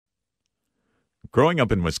Growing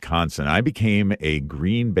up in Wisconsin, I became a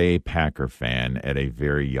Green Bay Packer fan at a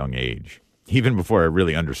very young age. Even before I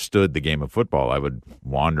really understood the game of football, I would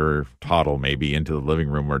toddle maybe into the living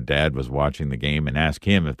room where Dad was watching the game and ask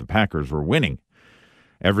him if the Packers were winning.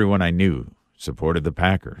 Everyone I knew supported the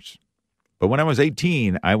Packers. But when I was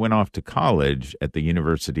 18, I went off to college at the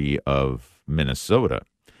University of Minnesota.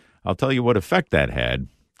 I'll tell you what effect that had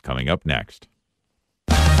coming up next.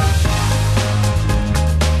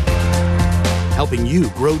 Helping you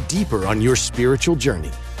grow deeper on your spiritual journey.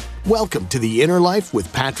 Welcome to The Inner Life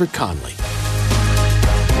with Patrick Conley.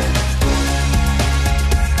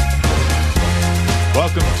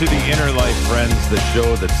 Welcome to The Inner Life, friends, the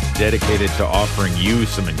show that's dedicated to offering you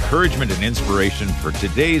some encouragement and inspiration for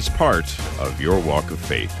today's part of your walk of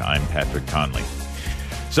faith. I'm Patrick Conley.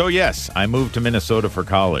 So yes, I moved to Minnesota for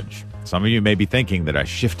college. Some of you may be thinking that I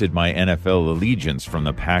shifted my NFL allegiance from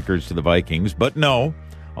the Packers to the Vikings, but no.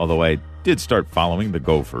 Although I did start following the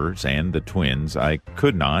Gophers and the Twins, I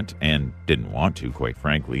could not, and didn't want to, quite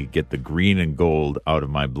frankly, get the green and gold out of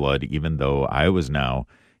my blood, even though I was now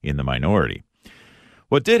in the minority.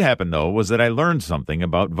 What did happen, though, was that I learned something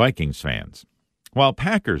about Vikings fans. While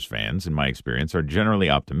Packers fans, in my experience, are generally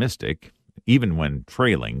optimistic, even when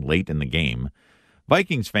trailing late in the game,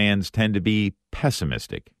 Vikings fans tend to be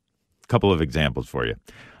pessimistic. A couple of examples for you.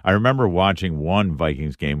 I remember watching one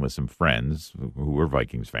Vikings game with some friends who were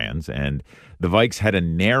Vikings fans, and the Vikes had a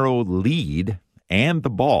narrow lead and the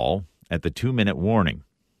ball at the 2-minute warning.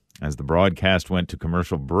 As the broadcast went to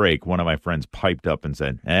commercial break, one of my friends piped up and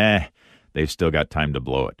said, they've still got time to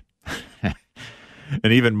blow it.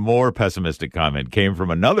 An even more pessimistic comment came from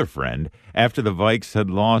another friend after the Vikes had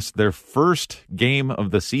lost their first game of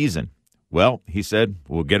the season. Well, he said,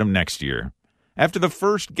 we'll get them next year. After the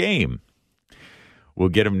first game. We'll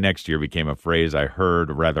get them next year became a phrase I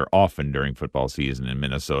heard rather often during football season in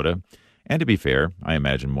Minnesota. And to be fair, I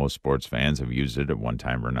imagine most sports fans have used it at one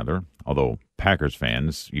time or another, although Packers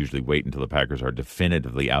fans usually wait until the Packers are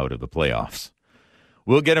definitively out of the playoffs.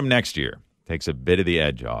 We'll get them next year. Takes a bit of the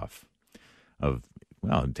edge off it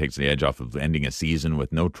takes the edge off of ending a season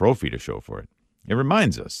with no trophy to show for it. It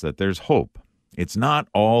reminds us that there's hope. It's not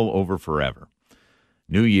all over forever.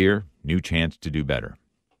 New year, new chance to do better.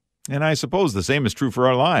 And I suppose the same is true for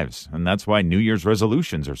our lives, and that's why New Year's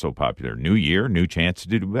resolutions are so popular. New year, new chance to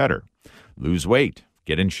do better. Lose weight,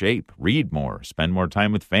 get in shape, read more, spend more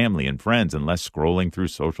time with family and friends and less scrolling through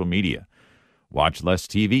social media. Watch less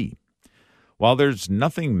TV. While there's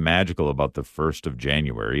nothing magical about the 1st of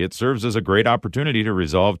January, it serves as a great opportunity to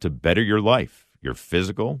resolve to better your life, your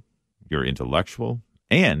physical, your intellectual,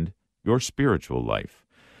 and your spiritual life.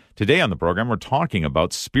 Today on the program, we're talking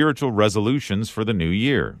about spiritual resolutions for the new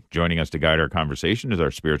year. Joining us to guide our conversation is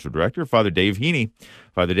our spiritual director, Father Dave Heney.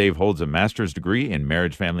 Father Dave holds a master's degree in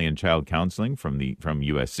marriage, family, and child counseling from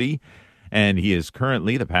USC, and he is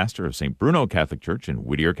currently the pastor of St. Bruno Catholic Church in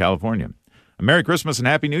Whittier, California. A Merry Christmas and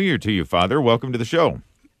Happy New Year to you, Father. Welcome to the show.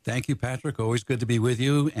 Thank you, Patrick. Always good to be with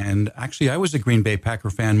you. And actually, I was a Green Bay Packer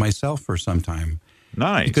fan myself for some time.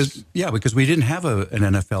 Nice. Because we didn't have an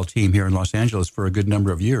NFL team here in Los Angeles for a good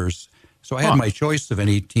number of years. So I had my choice of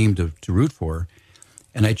any team to root for.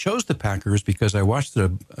 And I chose the Packers because I watched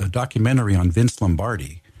a documentary on Vince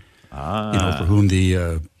Lombardi, for whom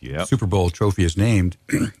the Super Bowl trophy is named.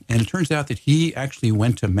 And it turns out that he actually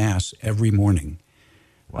went to Mass every morning.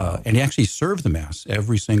 Wow. And he actually served the Mass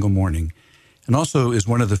every single morning. And also is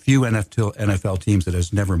one of the few NFL teams that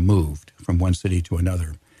has never moved from one city to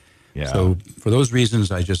another. Yeah. So for those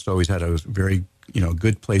reasons, I just always had a very,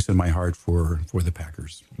 good place in my heart for the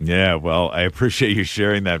Packers. Yeah, well, I appreciate you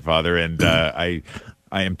sharing that, Father, and I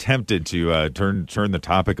am tempted to turn the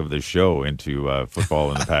topic of the show into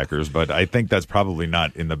football and the Packers, but I think that's probably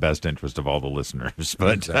not in the best interest of all the listeners.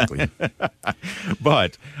 But exactly.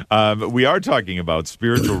 But we are talking about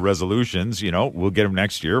spiritual resolutions. We'll get them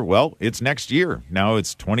next year. Well, it's next year. Now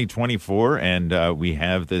it's 2024, and we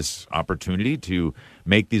have this opportunity to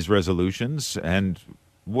make these resolutions. And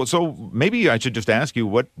so maybe I should just ask you,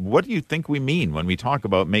 what do you think we mean when we talk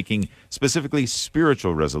about making specifically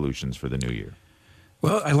spiritual resolutions for the new year?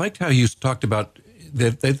 Well, I liked how you talked about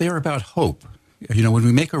that they're about hope. When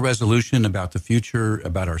we make a resolution about the future,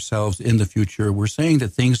 about ourselves in the future, we're saying that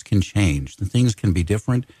things can change, that things can be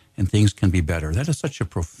different, and things can be better. That is such a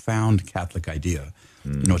profound Catholic idea.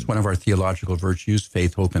 It's one of our theological virtues,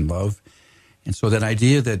 faith, hope, and love. And so that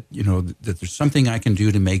idea that, that there's something I can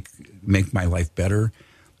do to make my life better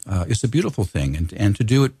is a beautiful thing. And to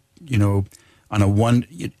do it, on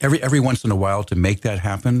every once in a while to make that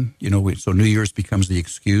happen, so New Year's becomes the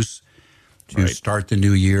excuse to start the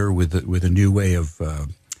new year with a new way of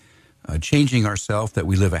changing ourselves, that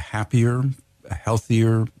we live a happier, a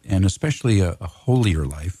healthier and especially a holier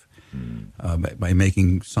life by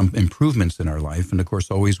making some improvements in our life. And of course,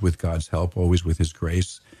 always with God's help, always with His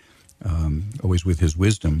grace, always with His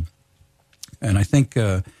wisdom. And I think,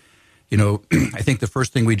 I think the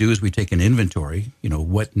first thing we do is we take an inventory,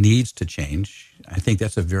 what needs to change. I think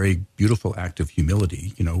that's a very beautiful act of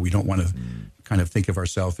humility. We don't want to kind of think of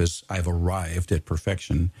ourselves as I've arrived at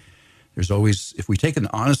perfection. There's always, if we take an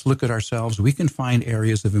honest look at ourselves, we can find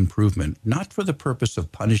areas of improvement, not for the purpose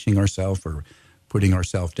of punishing ourselves or putting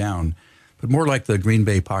ourselves down, but more like the Green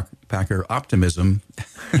Bay Packer optimism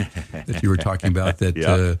that you were talking about,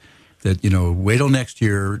 that, wait till next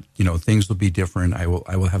year, things will be different. I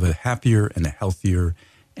will have a happier and a healthier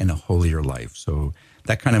and a holier life. So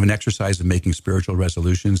that kind of an exercise of making spiritual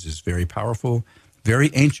resolutions is very powerful,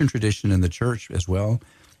 very ancient tradition in the church as well.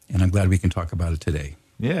 And I'm glad we can talk about it today.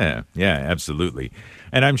 Yeah, absolutely.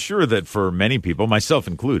 And I'm sure that for many people, myself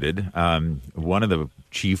included, one of the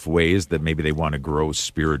chief ways that maybe they want to grow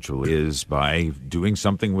spiritually is by doing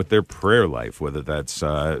something with their prayer life, whether that's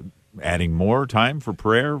adding more time for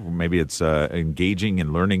prayer, maybe it's engaging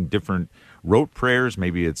and learning different rote prayers,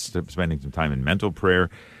 maybe it's spending some time in mental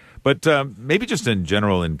prayer. But maybe just in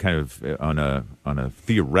general and kind of on a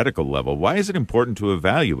theoretical level, why is it important to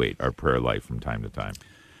evaluate our prayer life from time to time?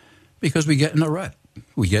 Because we get in a rut.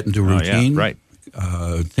 We get into routine. Right.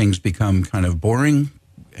 Things become kind of boring,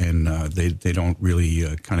 and they don't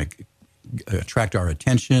really kind of attract our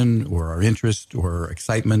attention or our interest or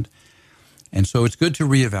excitement. And so it's good to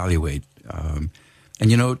reevaluate. And,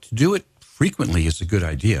 to do it frequently is a good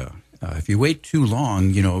idea. If you wait too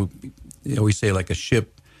long, they always say like a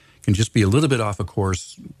ship can just be a little bit off a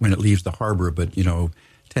course when it leaves the harbor, but,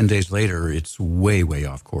 10 days later, it's way, way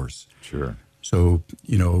off course. Sure. So,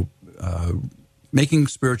 making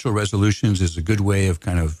spiritual resolutions is a good way of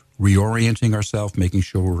kind of reorienting ourselves, making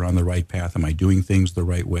sure we're on the right path. Am I doing things the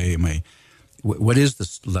right way? What is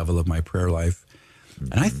the level of my prayer life?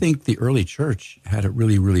 And I think the early church had it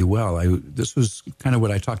really, really well. This was kind of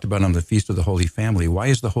what I talked about on the Feast of the Holy Family. Why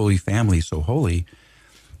is the Holy Family so holy?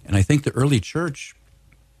 And I think the early church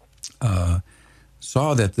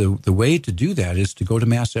saw that the way to do that is to go to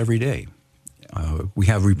Mass every day. We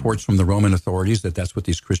have reports from the Roman authorities that that's what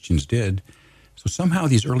these Christians did. So somehow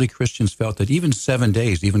these early Christians felt that even 7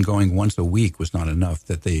 days, even going once a week was not enough,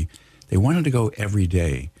 that they wanted to go every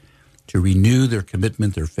day to renew their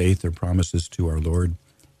commitment, their faith, their promises to our Lord.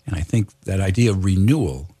 And I think that idea of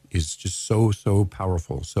renewal is just so, so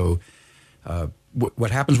powerful. So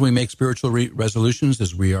what happens when we make spiritual resolutions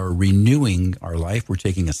is we are renewing our life. We're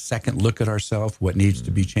taking a second look at ourselves, what needs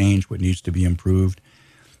to be changed, what needs to be improved,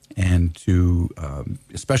 and to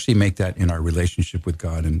especially make that in our relationship with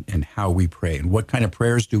God and how we pray. And what kind of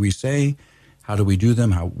prayers do we say? How do we do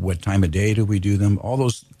them? What time of day do we do them? All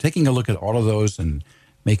those, taking a look at all of those and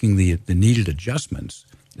making the needed adjustments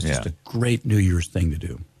is just a great New Year's thing to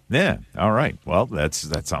do. Yeah. All right. Well, that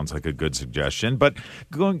sounds like a good suggestion. But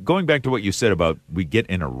going back to what you said about we get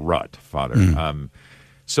in a rut, Father.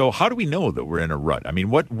 So how do we know that we're in a rut? I mean,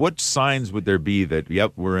 what signs would there be that,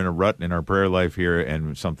 we're in a rut in our prayer life here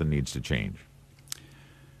and something needs to change?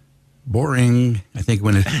 Boring. I think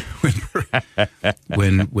when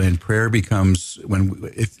prayer becomes,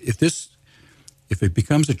 if it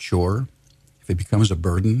becomes a chore, if it becomes a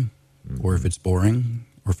burden, or if it's boring,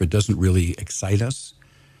 or if it doesn't really excite us,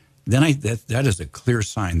 then that is a clear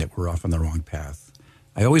sign that we're off on the wrong path.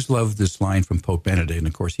 I always loved this line from Pope Benedict, and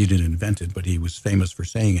of course he didn't invent it, but he was famous for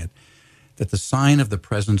saying it, that the sign of the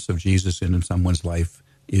presence of Jesus in someone's life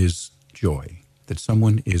is joy, that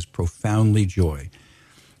someone is profoundly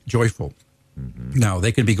joyful. Mm-hmm. Now,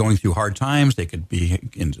 they could be going through hard times, they could be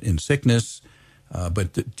in sickness,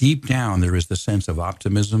 but deep down there is the sense of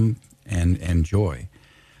optimism and joy.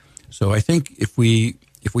 So I think if we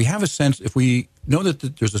have a sense, if we know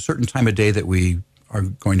that there's a certain time of day that we are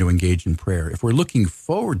going to engage in prayer, if we're looking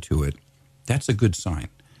forward to it, that's a good sign.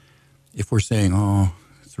 If we're saying,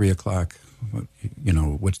 3:00,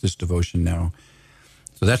 what's this devotion now?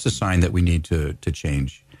 So that's a sign that we need to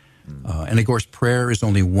change. And of course, prayer is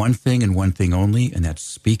only one thing and one thing only, and that's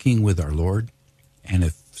speaking with our Lord. And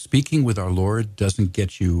if speaking with our Lord doesn't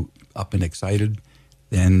get you up and excited,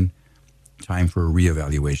 then time for a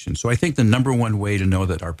reevaluation. So I think the number one way to know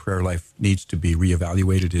that our prayer life needs to be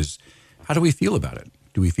reevaluated is, how do we feel about it?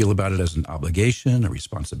 Do we feel about it as an obligation, a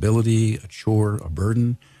responsibility, a chore, a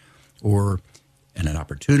burden, or an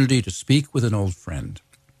opportunity to speak with an old friend,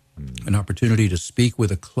 an opportunity to speak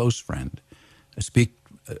with a close friend,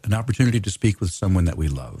 an opportunity to speak with someone that we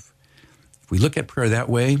love? If we look at prayer that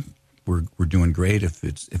way, we're doing great. If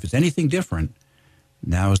it's anything different,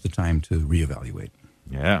 now is the time to reevaluate.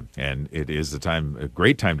 Yeah, and it is a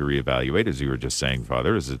great time to reevaluate, as you were just saying,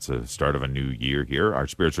 Father, as it's a start of a new year here. Our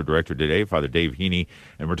spiritual director today, Father Dave Heney,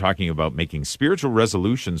 and we're talking about making spiritual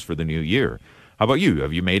resolutions for the new year. How about you?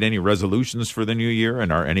 Have you made any resolutions for the new year,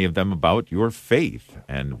 and are any of them about your faith?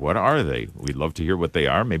 And what are they? We'd love to hear what they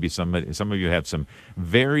are. Maybe some of you have some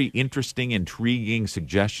very interesting, intriguing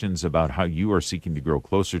suggestions about how you are seeking to grow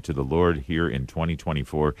closer to the Lord here in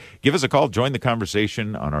 2024. Give us a call. Join the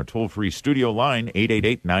conversation on our toll-free studio line,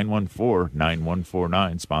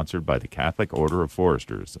 888-914-9149, sponsored by the Catholic Order of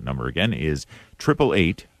Foresters. The number again is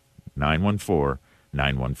 888-914-9149.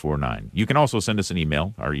 9149. You can also send us an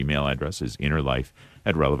email. Our email address is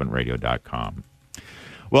innerlife@relevantradio.com.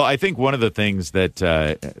 Well, I think one of the things that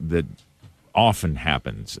often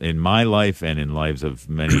happens in my life and in lives of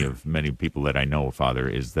many people that I know, Father,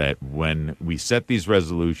 is that when we set these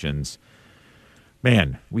resolutions,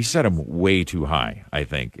 man, we set them way too high, I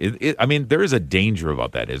think. I mean, there is a danger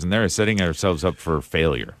about that, isn't there? Setting ourselves up for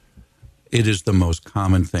failure. It is the most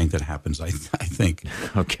common thing that happens, I think.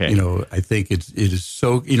 Okay. I think it is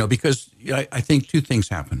so, because I think two things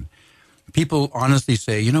happen. People honestly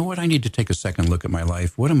say, you know what, I need to take a second look at my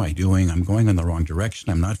life. What am I doing? I'm going in the wrong direction.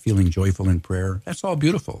 I'm not feeling joyful in prayer. That's all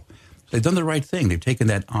beautiful. They've done the right thing. They've taken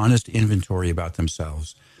that honest inventory about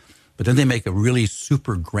themselves. But then they make a really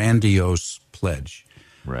super grandiose pledge.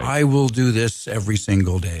 Right. I will do this every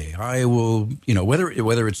single day. I will,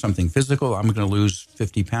 whether it's something physical, I'm going to lose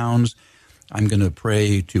 50 pounds. I'm going to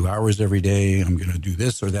pray 2 hours every day. I'm going to do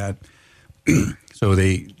this or that. So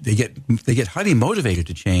they get highly motivated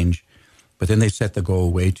to change, but then they set the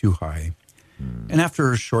goal way too high. And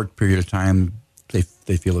after a short period of time,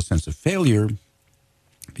 they feel a sense of failure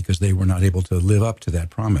because they were not able to live up to that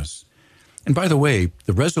promise. And by the way,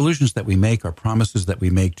 the resolutions that we make are promises that we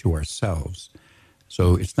make to ourselves.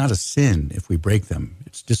 So it's not a sin if we break them.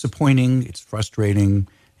 It's disappointing. It's frustrating.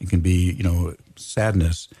 It can be,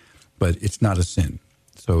 sadness. But it's not a sin.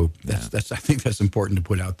 So that's I think that's important to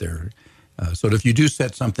put out there. So that if you do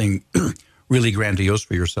set something really grandiose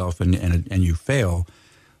for yourself and you fail,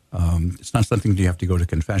 it's not something you have to go to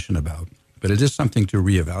confession about. But it is something to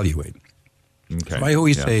reevaluate. Okay. So I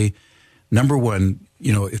always say, number one,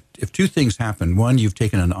 if two things happen, one, you've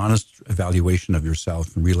taken an honest evaluation of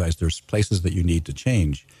yourself and realized there's places that you need to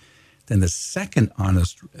change. Then the second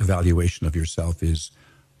honest evaluation of yourself is,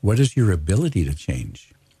 what is your ability to change?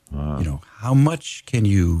 How much can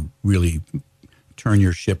you really turn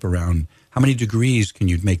your ship around? How many degrees can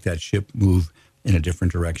you make that ship move in a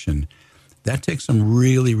different direction? That takes some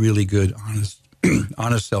really, really good,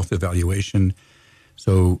 honest self-evaluation.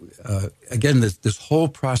 So, again, this whole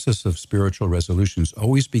process of spiritual resolutions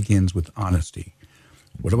always begins with honesty.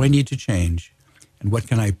 What do I need to change? And what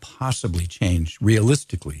can I possibly change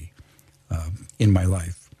realistically in my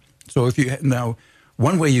life? So now,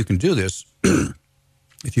 one way you can do this,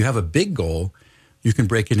 if you have a big goal, you can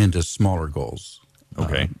break it into smaller goals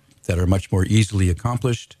that are much more easily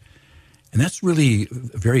accomplished. And that's really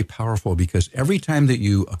very powerful because every time that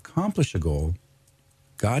you accomplish a goal,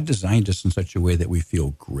 God designed us in such a way that we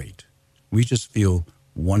feel great. We just feel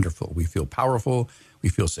wonderful. We feel powerful. We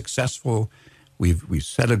feel successful. We've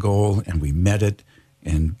set a goal and we met it.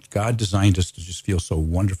 And God designed us to just feel so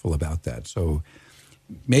wonderful about that. So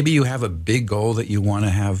maybe you have a big goal that you want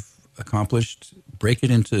to have accomplished. Break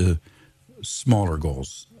it into smaller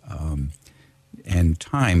goals and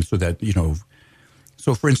time so that,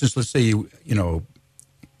 so for instance, let's say one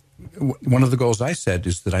of the goals I set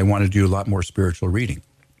is that I want to do a lot more spiritual reading.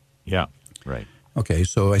 Yeah, right. Okay,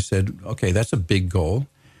 so I said, that's a big goal.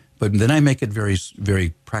 But then I make it very,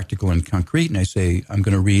 very practical and concrete, and I say, I'm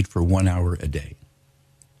going to read for 1 hour a day.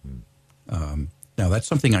 Now, that's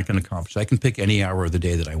something I can accomplish. I can pick any hour of the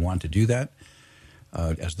day that I want to do that.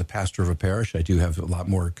 As the pastor of a parish, I do have a lot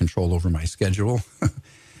more control over my schedule.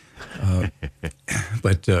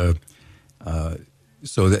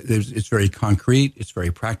 So that it's very concrete, it's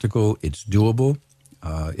very practical, it's doable.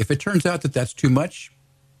 If it turns out that that's too much,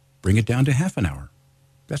 bring it down to half an hour.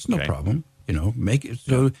 That's no problem. Make it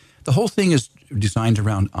so. The whole thing is designed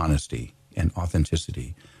around honesty and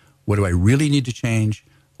authenticity. What do I really need to change?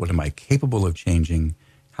 What am I capable of changing?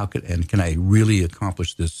 Can I really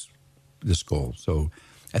accomplish this goal? So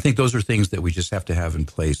I think those are things that we just have to have in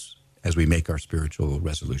place as we make our spiritual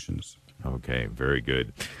resolutions. Okay, very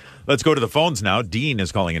good. Let's go to the phones now. Dean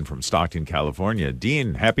is calling in from Stockton, California.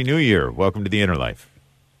 Dean, Happy New Year. Welcome to the Inner Life.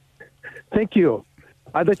 Thank you.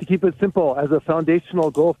 I'd like to keep it simple. As a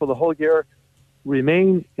foundational goal for the whole year,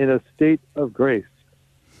 remain in a state of grace.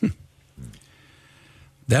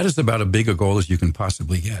 That is about as big a goal as you can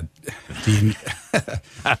possibly get, Dean.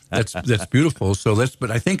 That's beautiful. But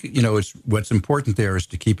I think, it's what's important there is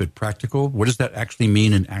to keep it practical. What does that actually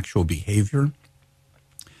mean in actual behavior?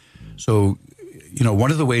 So, one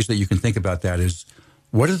of the ways that you can think about that is,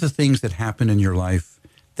 what are the things that happen in your life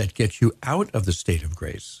that get you out of the state of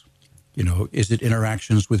grace? Is it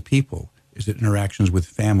interactions with people? Is it interactions with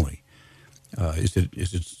family? Is it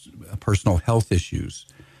personal health issues?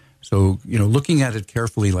 So, looking at it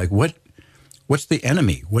carefully, like what's the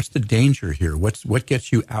enemy? What's the danger here? What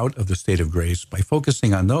gets you out of the state of grace? By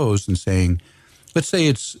focusing on those and saying, let's say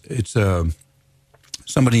it's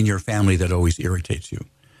somebody in your family that always irritates you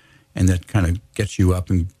and that kind of gets you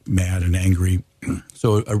up and mad and angry.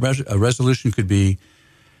 So a resolution could be,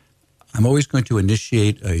 I'm always going to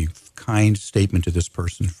initiate a kind statement to this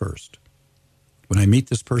person first. When I meet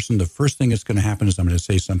this person, the first thing that's going to happen is I'm going to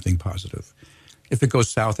say something positive. If it goes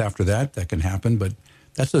south after that, that can happen, but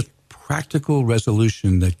that's a practical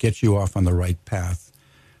resolution that gets you off on the right path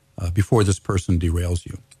before this person derails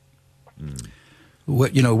you.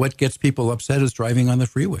 What gets people upset is driving on the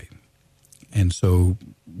freeway. And so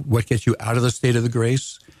what gets you out of the state of the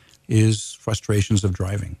grace is frustrations of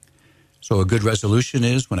driving. So a good resolution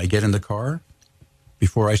is, when I get in the car,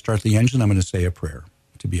 before I start the engine, I'm going to say a prayer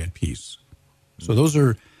to be at peace. So those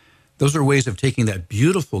are ways of taking that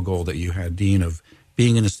beautiful goal that you had, Dean, of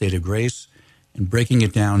being in a state of grace and breaking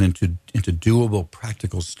it down into doable,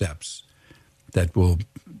 practical steps that will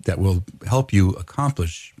help you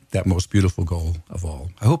accomplish that most beautiful goal of all.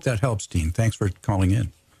 I hope that helps, Dean. Thanks for calling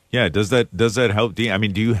in. Yeah, does that help, Dean? I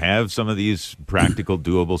mean, do you have some of these practical,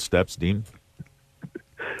 doable steps, Dean?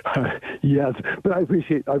 Yes, but I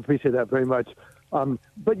appreciate that very much.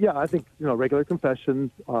 But yeah, I think regular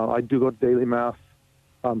confessions. I do go to daily mass,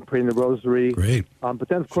 praying the rosary. Great. But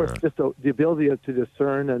then, of course, just the ability to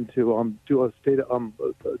discern and to do a state of an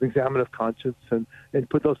examine of conscience and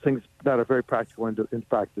put those things that are very practical into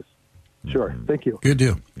practice. Sure. Mm-hmm. Thank you. Good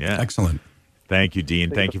deal. Yeah. Excellent. Thank you,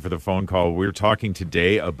 Dean. Thank you for the phone call. We're talking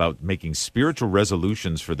today about making spiritual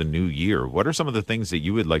resolutions for the new year. What are some of the things that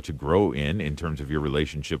you would like to grow in terms of your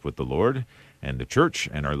relationship with the Lord and the church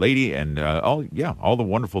and Our Lady and all the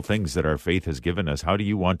wonderful things that our faith has given us? How do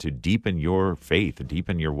you want to deepen your faith,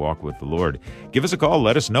 deepen your walk with the Lord? Give us a call.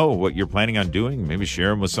 Let us know what you're planning on doing. Maybe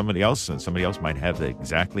share them with somebody else, and somebody else might have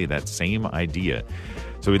exactly that same idea.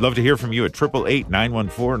 So we'd love to hear from you at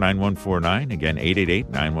 888-914-9149. Again,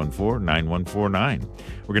 888-914-9149.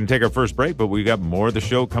 We're going to take our first break, but we've got more of the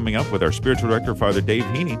show coming up with our spiritual director, Father Dave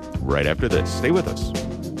Heney, right after this. Stay with us.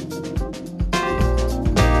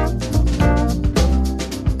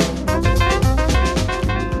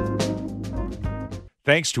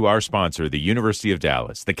 Thanks to our sponsor, the University of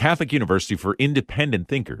Dallas, the Catholic University for Independent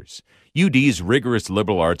Thinkers. UD's rigorous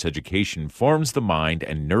liberal arts education forms the mind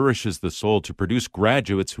and nourishes the soul to produce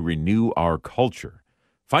graduates who renew our culture.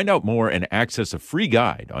 Find out more and access a free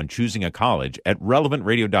guide on choosing a college at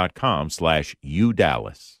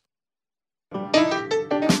relevantradio.com/UDallas.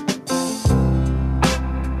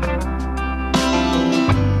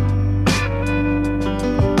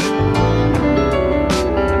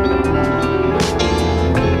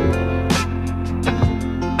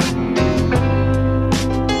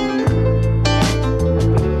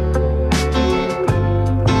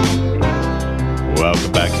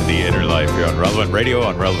 Welcome back to The Inner Life here on Relevant Radio,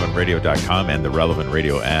 on relevantradio.com and the Relevant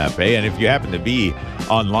Radio app. Hey, and if you happen to be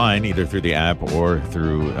online, either through the app or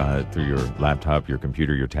through your laptop, your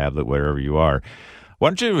computer, your tablet, wherever you are, why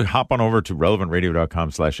don't you hop on over to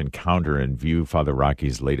relevantradio.com/encounter and view Father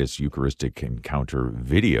Rocky's latest Eucharistic encounter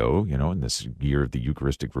video, in this year of the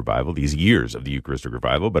Eucharistic Revival, these years of the Eucharistic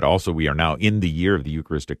Revival, but also we are now in the year of the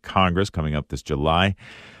Eucharistic Congress coming up this July.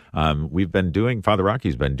 Father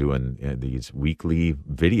Rocky's been doing these weekly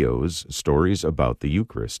videos, stories about the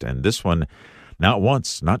Eucharist. And this one, not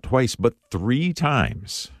once, not twice, but 3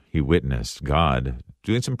 times, he witnessed God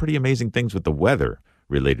doing some pretty amazing things with the weather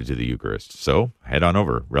related to the Eucharist. So head on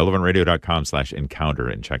over, relevantradio.com/encounter,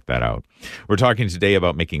 and check that out. We're talking today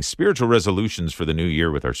about making spiritual resolutions for the new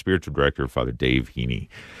year with our spiritual director, Father Dave Heney.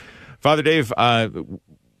 Father Dave,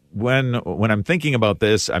 when I'm thinking about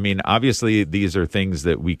this, I mean, obviously these are things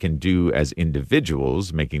that we can do as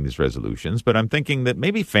individuals, making these resolutions, but I'm thinking that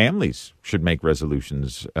maybe families should make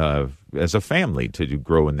resolutions as a family to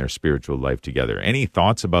grow in their spiritual life together. Any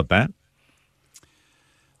thoughts about that?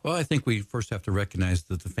 Well, I think we first have to recognize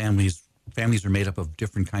that the families are made up of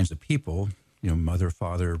different kinds of people, mother,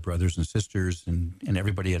 father, brothers and sisters, and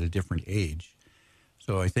everybody at a different age.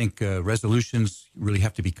 So I think resolutions really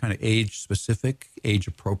have to be kind of age-specific,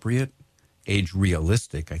 age-appropriate,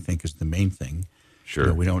 age-realistic, I think is the main thing.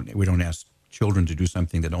 Sure. We don't ask children to do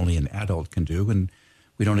something that only an adult can do, and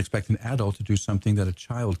we don't expect an adult to do something that a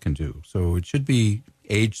child can do. So it should be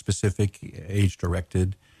age-specific,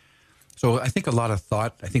 age-directed. So I think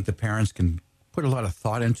I think the parents can put a lot of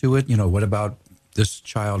thought into it. What about this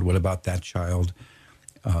child? What about that child?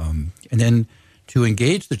 And then to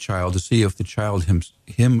engage the child to see if the child,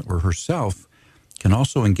 him or herself, can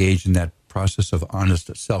also engage in that process of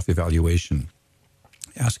honest self-evaluation.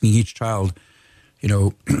 Asking each child,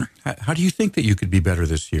 how do you think that you could be better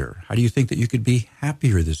this year? How do you think that you could be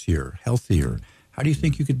happier this year, healthier? How do you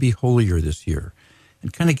think you could be holier this year?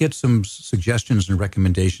 And kind of get some suggestions and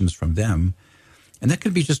recommendations from them. And that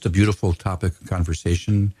could be just a beautiful topic of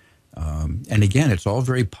conversation. And again, it's all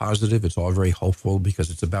very positive. It's all very hopeful because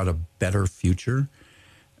it's about a better future.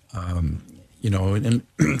 And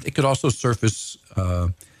it could also surface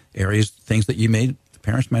areas, things that the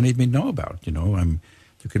parents might even know about.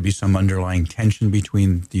 There could be some underlying tension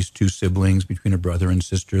between these two siblings, between a brother and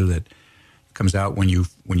sister, that comes out when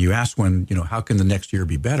you ask how can the next year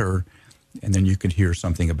be better? And then you could hear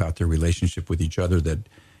something about their relationship with each other that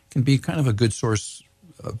can be kind of a good source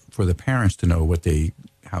for the parents to know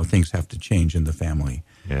how things have to change in the family.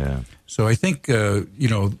 Yeah. So I think,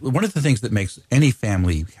 one of the things that makes any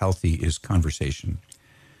family healthy is conversation.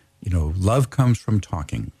 Love comes from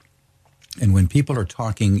talking. And when people are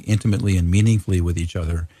talking intimately and meaningfully with each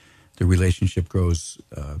other, the relationship grows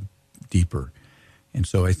deeper. And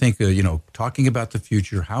so I think, talking about the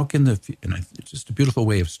future, and it's just a beautiful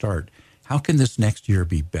way of start. How can this next year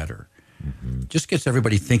be better? Mm-hmm. Just gets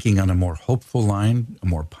everybody thinking on a more hopeful line, a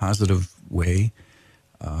more positive way.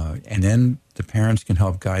 And then the parents can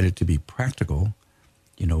help guide it to be practical.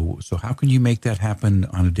 So how can you make that happen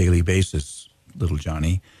on a daily basis, little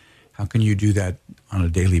Johnny? How can you do that on a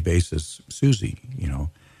daily basis, Susie?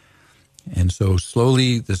 And so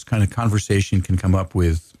slowly this kind of conversation can come up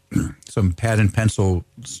with some pad and pencil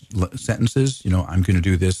sentences. I'm going to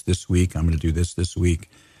do this week. I'm going to do this week.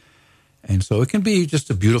 And so it can be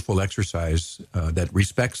just a beautiful exercise that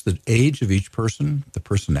respects the age of each person, the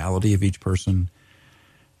personality of each person.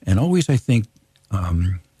 And always, I think,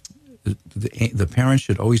 the parents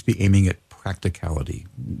should always be aiming at practicality.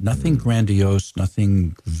 Nothing grandiose,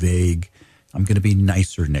 nothing vague. I'm going to be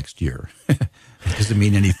nicer next year. It doesn't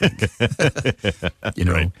mean anything.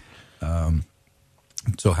 Right.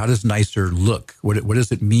 So how does nicer look? What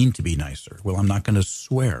does it mean to be nicer? Well, I'm not going to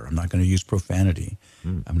swear. I'm not going to use profanity.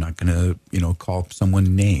 I'm not going to, call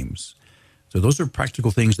someone names. So those are practical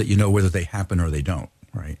things that whether they happen or they don't,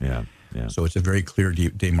 right? Yeah. So it's a very clear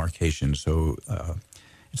demarcation. So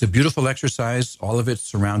it's a beautiful exercise. All of it's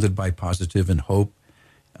surrounded by positive and hope.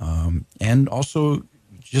 And also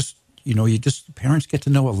just, parents get to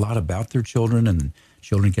know a lot about their children, and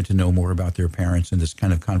children get to know more about their parents, and this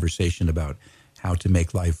kind of conversation about how to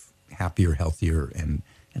make life happier, healthier, and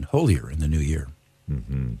holier in the new year.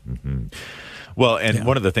 Mm-hmm, mm-hmm. Well, and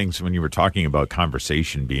one of the things when you were talking about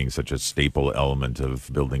conversation being such a staple element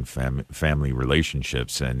of building family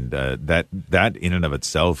relationships, and that in and of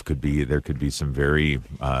itself there could be some very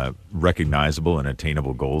recognizable and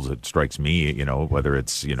attainable goals. It strikes me, whether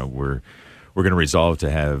it's we're going to resolve to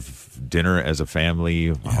have dinner as a family,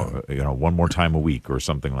 one more time a week or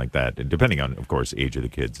something like that, and depending on, of course, age of the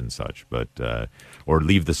kids and such. But or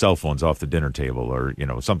leave the cell phones off the dinner table, or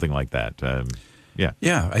something like that.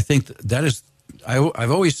 Yeah, I think that is.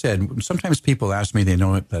 I've always said. Sometimes people ask me, they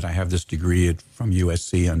know that I have this degree from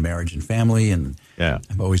USC on marriage and family, and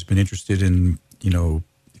I've always been interested in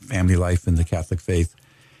family life and the Catholic faith.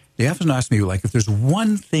 They often ask me, if there's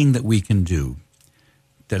one thing that we can do.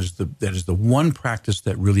 That is the one practice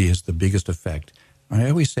that really has the biggest effect. I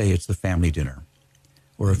always say it's the family dinner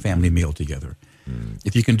or a family meal together.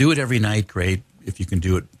 If you can do it every night, great. If you can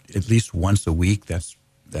do it at least once a week, that's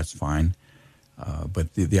fine.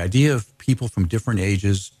 But the idea of people from different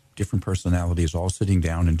ages, different personalities, all sitting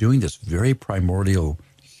down and doing this very primordial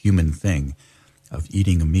human thing of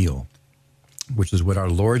eating a meal, which is what our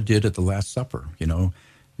Lord did at the Last Supper.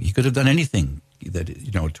 He could have done anything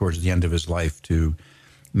that towards the end of his life to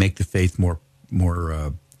make the faith more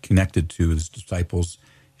connected to his disciples.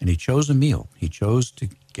 And he chose a meal. He chose to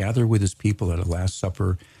gather with his people at a Last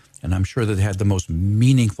Supper. And I'm sure that they had the most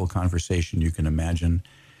meaningful conversation you can imagine,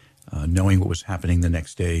 knowing what was happening the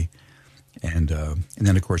next day. And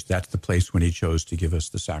then, of course, that's the place when he chose to give us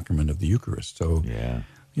the sacrament of the Eucharist. So,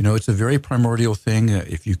 it's a very primordial thing.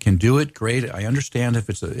 If you can do it, great. I understand if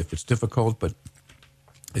it's difficult, but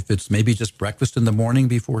if it's maybe just breakfast in the morning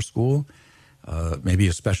before school, maybe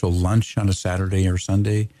a special lunch on a Saturday or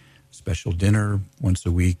Sunday, special dinner once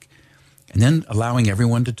a week, and then allowing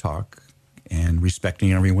everyone to talk and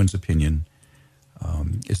respecting everyone's opinion.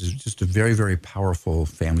 It's just a very, very powerful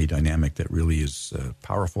family dynamic that really is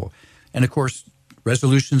powerful. And of course,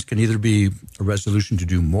 resolutions can either be a resolution to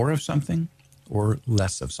do more of something or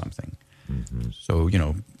less of something. Mm-hmm. So,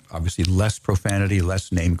 obviously less profanity,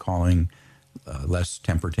 less name calling, less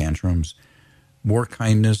temper tantrums, more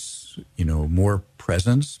kindness, more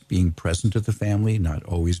presence, being present at the family, not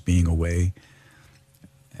always being away.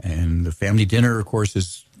 And the family dinner, of course,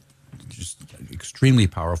 is just extremely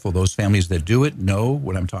powerful. Those families that do it know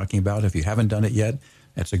what I'm talking about. If you haven't done it yet,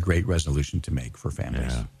 that's a great resolution to make for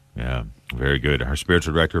families. Yeah, very good. Our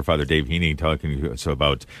spiritual director, Father Dave Heney, talking to us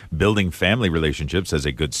about building family relationships as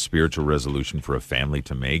a good spiritual resolution for a family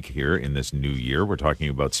to make here in this new year. We're talking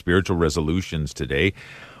about spiritual resolutions today.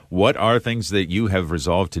 What are things that you have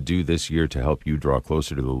resolved to do this year to help you draw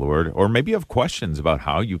closer to the Lord? Or maybe you have questions about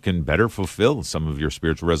how you can better fulfill some of your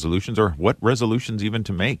spiritual resolutions, or what resolutions even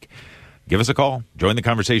to make. Give us a call. Join the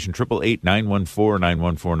conversation,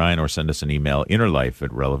 888-914-9149, or send us an email,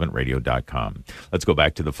 innerlife@relevantradio.com. Let's go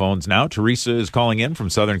back to the phones now. Teresa is calling in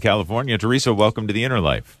from Southern California. Teresa, welcome to the Inner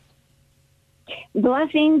Life.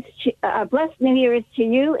 Blessings, blessed New Year's to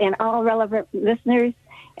you and all relevant listeners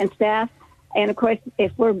and staff. And, of course,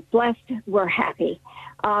 if we're blessed, we're happy.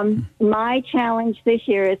 My challenge this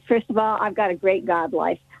year is, first of all, I've got a great God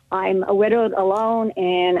life. I'm a widowed alone,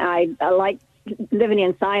 and I like living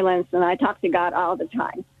in silence, and I talk to God all the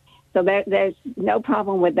time. So there's no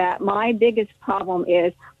problem with that. My biggest problem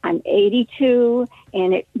is I'm 82,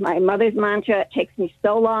 and my mother's mantra, it takes me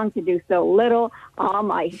so long to do so little. All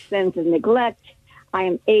my sins of neglect. I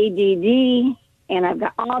am ADD, and I've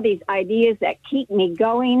got all these ideas that keep me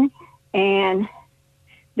going, and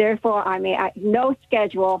therefore, no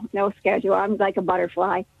schedule. I'm like a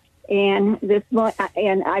butterfly. And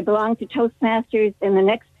I belong to Toastmasters, and the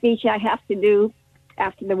next speech I have to do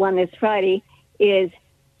after the one this Friday is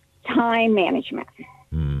time management.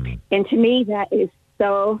 And to me, that is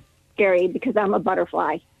so scary because I'm a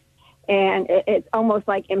butterfly, and it's almost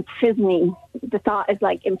like imprisoning. The thought is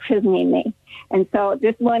like imprisoning me. And so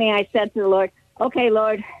this morning I said to the Lord, "Okay,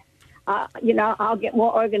 Lord, I'll get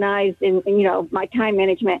more organized in my time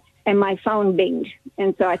management." And my phone binged.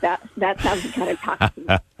 And so I thought, that's how you kind of talk to me.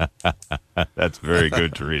 That's very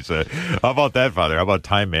good, Teresa. How about that, Father? How about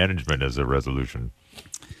time management as a resolution?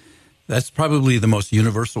 That's probably one of the most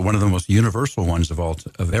universal ones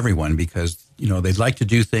of everyone, because, they'd like to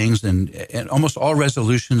do things, and almost all most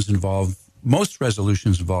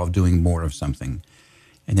resolutions involve doing more of something.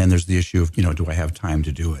 And then there's the issue of, do I have time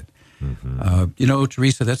to do it? Mm-hmm.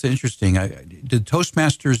 Teresa, that's interesting. Did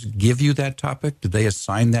Toastmasters give you that topic? Did they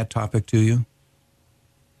assign that topic to you?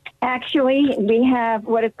 Actually, we have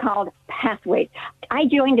what is called pathways. I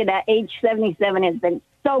joined it at age 77. It's been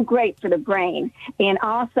so great for the brain. And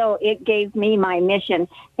also it gave me my mission.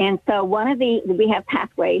 And so we have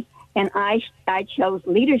pathways. And I chose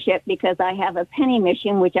leadership because I have a penny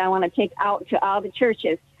mission, which I want to take out to all the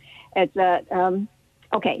churches. It's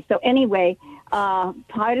okay. So anyway,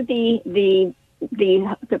 part of the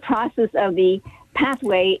process of the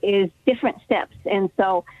pathway is different steps. And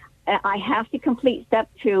so I have to complete step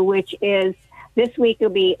 2, which is this week will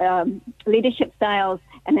be leadership styles.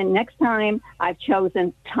 And then next time I've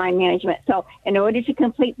chosen time management. So in order to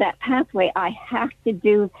complete that pathway, I have to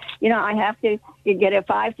get a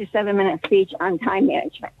 5 to 7 minute speech on time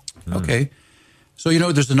management. Okay. So,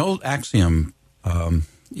 there's an old axiom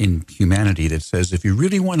in humanity that says, if you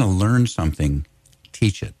really want to learn something,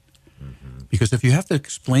 teach it. Mm-hmm. Because if you have to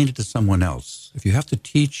explain it to someone else, if you have to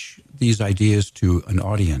teach these ideas to an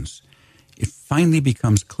audience, it finally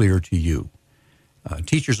becomes clear to you.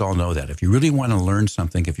 Teachers all know that. If you really want to learn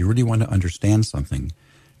something, if you really want to understand something,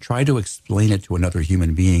 try to explain it to another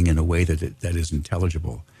human being in a way that is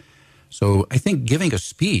intelligible. So I think giving a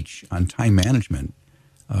speech on time management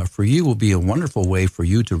for you will be a wonderful way for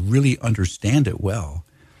you to really understand it well,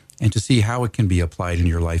 and to see how it can be applied in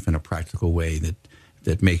your life in a practical way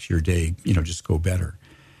that makes your day, just go better.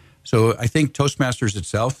 So I think Toastmasters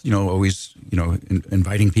itself, always,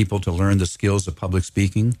 inviting people to learn the skills of public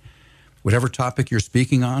speaking, whatever topic you're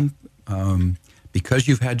speaking on, because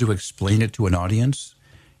you've had to explain it to an audience.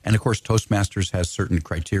 And of course, Toastmasters has certain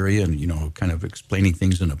criteria and, kind of explaining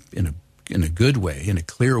things in a good way, in a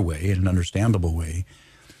clear way, in an understandable way.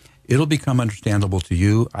 It'll become understandable to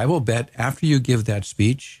you. I will bet after you give that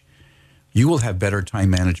speech, you will have better time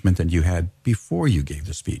management than you had before you gave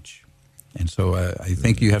the speech. And so I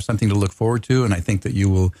think you have something to look forward to, and I think that you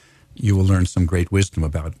will learn some great wisdom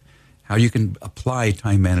about how you can apply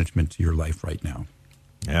time management to your life right now.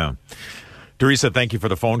 Yeah. Teresa, thank you for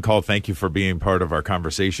the phone call. Thank you for being part of our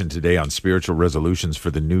conversation today on spiritual resolutions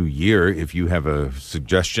for the new year. If you have a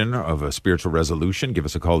suggestion of a spiritual resolution, give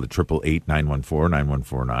us a call at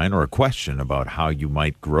 888-914-9149, or a question about how you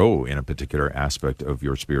might grow in a particular aspect of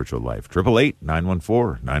your spiritual life.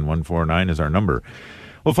 888-914-9149 is our number.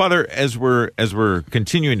 Well, Father, as we're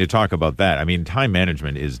continuing to talk about that, I mean, time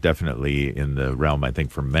management is definitely in the realm, I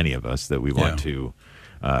think, for many of us that we want to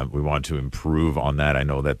improve on that. I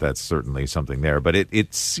know that that's certainly something there, but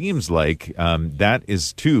it seems like that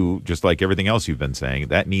is too, just like everything else you've been saying,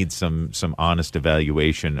 that needs some honest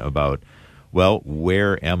evaluation about, well,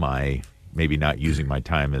 where am I maybe not using my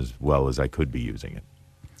time as well as I could be using it?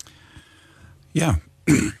 Yeah.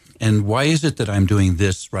 And why is it that I'm doing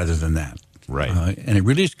this rather than that? Right. And it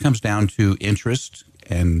really comes down to interest.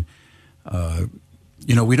 And,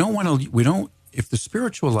 we don't, if the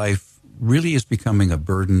spiritual life really is becoming a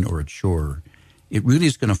burden or a chore, it really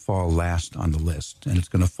is going to fall last on the list, and it's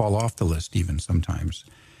going to fall off the list even sometimes.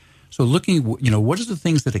 So looking, what are the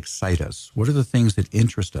things that excite us? What are the things that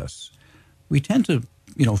interest us? We tend to,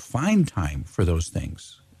 find time for those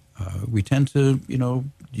things. We tend to,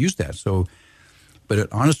 use that. So, but an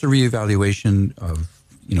honest reevaluation of,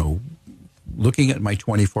 looking at my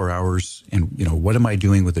 24 hours and, what am I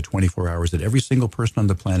doing with the 24 hours that every single person on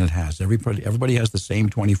the planet has? Everybody has the same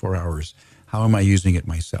 24 hours. How am I using it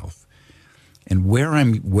myself? And where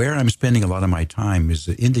I'm spending a lot of my time is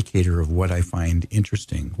an indicator of what I find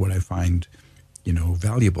interesting, what I find,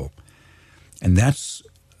 valuable. And that's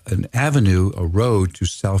an avenue, a road to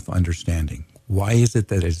self-understanding. Why is it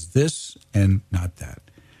that it's this and not that?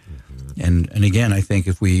 And again, I think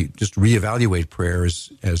if we just reevaluate prayer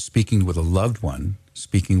as speaking with a loved one,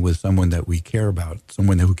 speaking with someone that we care about,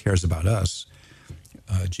 someone who cares about us,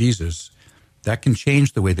 Jesus, that can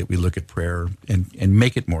change the way that we look at prayer and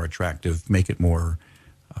make it more attractive, make it more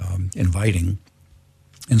inviting,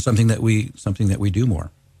 and something that we do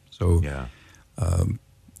more. So, yeah.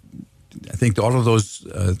 I think all of those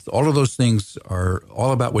things are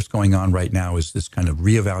all about what's going on right now. Is this kind of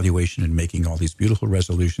reevaluation and making all these beautiful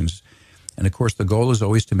resolutions, and of course the goal is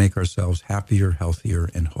always to make ourselves happier, healthier,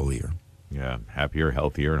 and holier. Yeah, happier,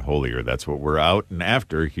 healthier, and holier. That's what we're out and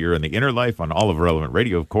after here in the Inner Life on all of Relevant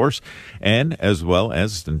Radio, of course, and as well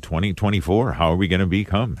as in 2024. How are we going to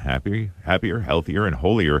become happier, healthier, and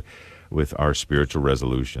holier with our spiritual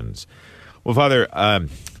resolutions? Well, Father,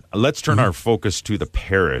 let's turn our focus to the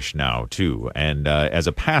parish now, too. And as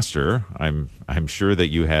a pastor, I'm sure that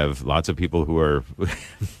you have lots of people who are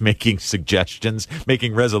making suggestions,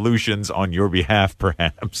 making resolutions on your behalf,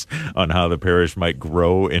 perhaps, on how the parish might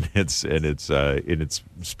grow in its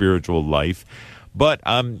spiritual life. But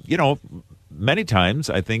many times,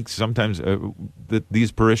 I think sometimes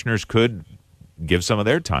these parishioners could give some of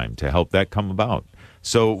their time to help that come about.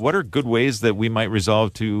 So, what are good ways that we might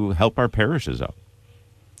resolve to help our parishes out?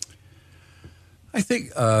 I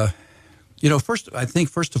think,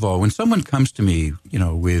 first of all, when someone comes to me,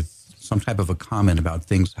 with some type of a comment about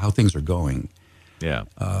how things are going, yeah,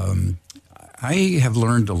 I have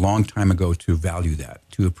learned a long time ago to value that,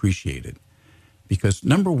 to appreciate it, because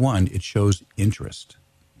number one, it shows interest.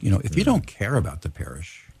 If you don't care about the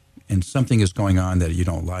parish and something is going on that you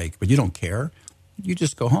don't like, but you don't care, you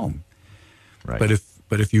just go home. Right.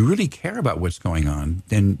 But if you really care about what's going on,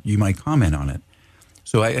 then you might comment on it.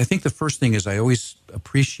 So I think the first thing is I always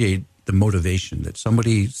appreciate the motivation that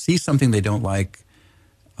somebody sees something they don't like,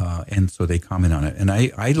 and so they comment on it. And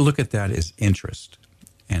I look at that as interest.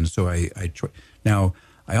 And so I try. Now,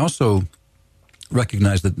 I also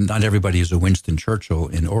recognize that not everybody is a Winston Churchill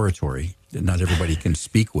in oratory, that not everybody can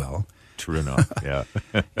speak well. True enough, yeah.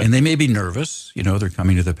 And they may be nervous. They're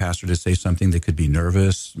coming to the pastor to say something. They could be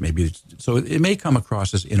nervous. So it may come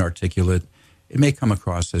across as inarticulate. It may come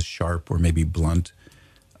across as sharp or maybe blunt.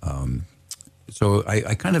 So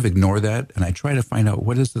I kind of ignore that, and I try to find out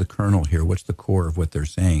what is the kernel here, what's the core of what they're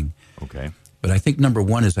saying. Okay. But I think number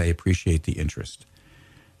one is I appreciate the interest.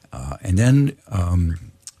 And then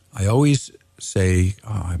I always say,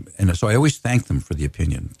 and so I always thank them for the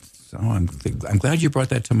opinion. So I'm glad you brought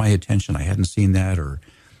that to my attention. I hadn't seen that, or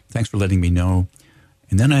thanks for letting me know.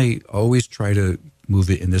 And then I always try to move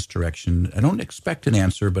it in this direction. I don't expect an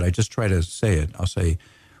answer, but I just try to say it. I'll say,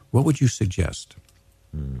 what would you suggest?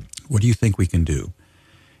 What do you think we can do?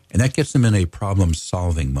 And that gets them in a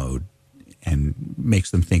problem-solving mode and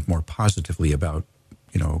makes them think more positively about,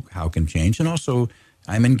 how it can change. And also,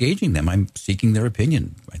 I'm engaging them. I'm seeking their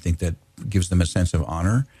opinion. I think that gives them a sense of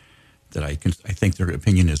honor, that I think their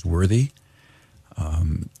opinion is worthy.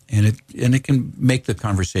 And it can make the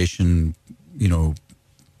conversation,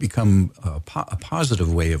 become a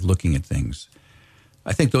positive way of looking at things.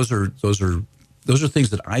 I think those are things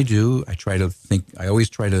that I do. I always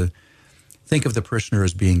try to think of the parishioner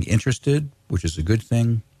as being interested, which is a good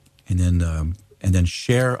thing, and then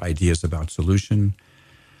share ideas about solution.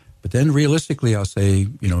 But then realistically, I'll say,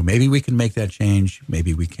 maybe we can make that change,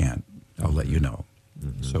 maybe we can't. I'll let you know.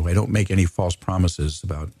 Mm-hmm. So I don't make any false promises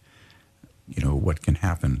about, what can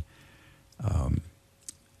happen.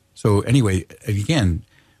 So anyway, again,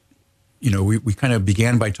 we kind of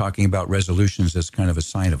began by talking about resolutions as kind of a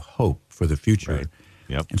sign of hope for the future. Right.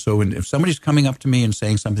 Yep. And so if somebody's coming up to me and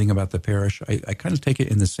saying something about the parish, I kind of take it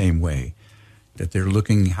in the same way, that they're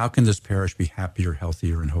looking, how can this parish be happier,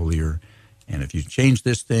 healthier, and holier? And if you change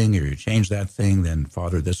this thing or you change that thing, then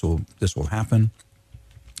Father, this will happen.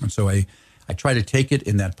 And so I try to take it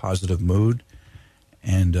in that positive mood,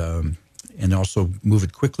 and also move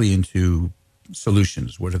it quickly into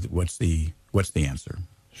solutions. What's the answer?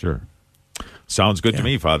 Sure. Sounds good to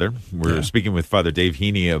me, Father. We're speaking with Father Dave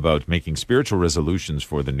Heney about making spiritual resolutions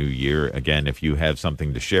for the new year. Again, if you have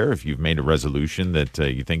something to share, if you've made a resolution that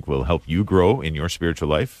you think will help you grow in your spiritual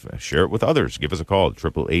life, share it with others. Give us a call,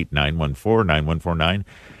 888-914-9149.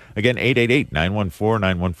 Again,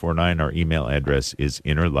 888-914-9149. Our email address is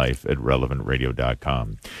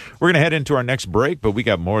innerlife@relevantradio.com. We're going to head into our next break, but we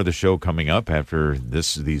got more of the show coming up after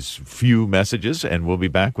these few messages, and we'll be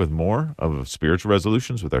back with more of spiritual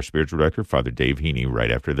resolutions with our spiritual director, Father Dave Heney,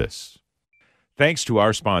 right after this. Thanks to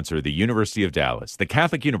our sponsor, the University of Dallas, the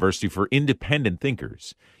Catholic University for Independent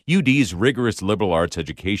Thinkers. UD's rigorous liberal arts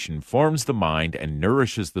education forms the mind and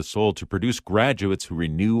nourishes the soul to produce graduates who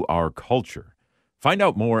renew our culture. Find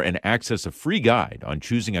out more and access a free guide on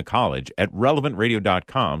choosing a college at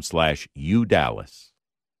relevantradio.com/UDallas.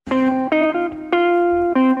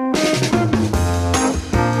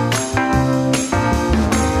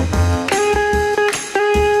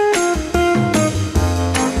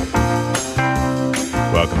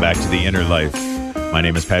 Welcome back to The Inner Life. My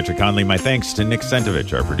name is Patrick Conley. My thanks to Nick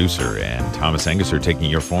Sentovich, our producer, and Thomas Angus are taking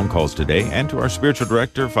your phone calls today, and to our spiritual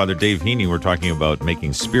director, Father Dave Heney. We're talking about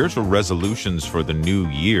making spiritual resolutions for the new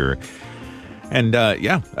year. And,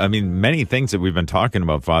 many things that we've been talking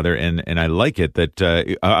about, Father, and I like it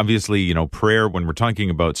that, obviously, prayer, when we're talking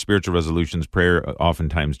about spiritual resolutions, prayer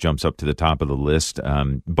oftentimes jumps up to the top of the list,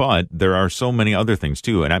 but there are so many other things,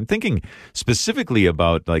 too. And I'm thinking specifically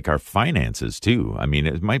about, like, our finances, too. I mean,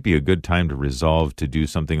 it might be a good time to resolve to do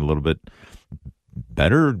something a little bit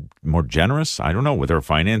better, more generous, I don't know, with our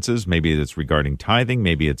finances. Maybe it's regarding tithing.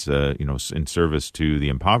 Maybe it's, in service to the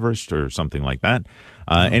impoverished or something like that.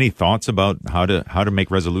 Any thoughts about how to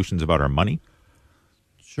make resolutions about our money?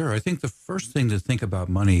 Sure. I think the first thing to think about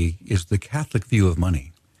money is the Catholic view of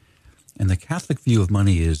money. And the Catholic view of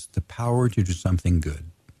money is the power to do something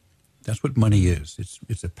good. That's what money is.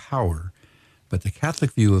 It's a power. But the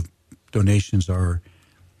Catholic view of donations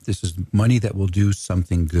this is money that will do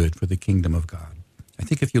something good for the kingdom of God. I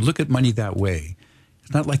think if you look at money that way,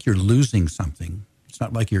 it's not like you're losing something. It's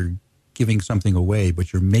not like you're giving something away,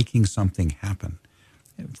 but you're making something happen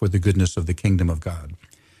for the goodness of the kingdom of God.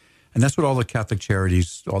 And that's what all the Catholic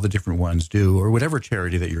charities, all the different ones do, or whatever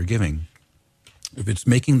charity that you're giving. If it's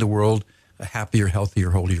making the world a happier,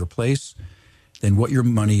 healthier, holier place, then what your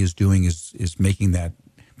money is doing is making that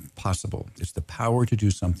possible. It's the power to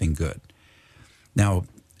do something good. Now,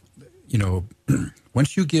 I'm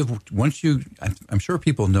sure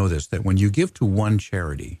people know this, that when you give to one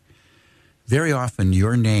charity, very often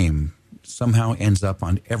your name somehow ends up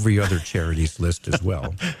on every other charity's list as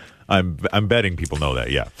well. I'm betting people know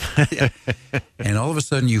that, yeah. And all of a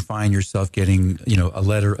sudden you find yourself getting, a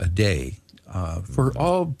letter a day for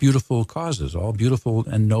all beautiful causes, all beautiful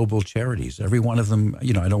and noble charities. Every one of them,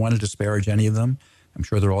 I don't want to disparage any of them. I'm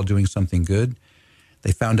sure they're all doing something good.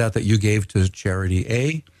 They found out that you gave to charity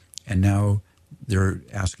A, and now they're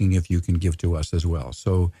asking if you can give to us as well.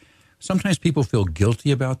 So sometimes people feel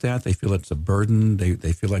guilty about that. They feel it's a burden.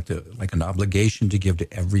 They feel like an obligation to give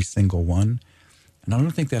to every single one. And I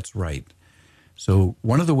don't think that's right. So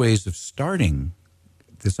one of the ways of starting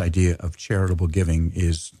this idea of charitable giving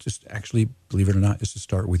is just actually, believe it or not, is to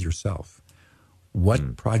start with yourself.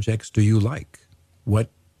 What projects do you like? What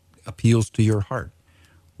appeals to your heart?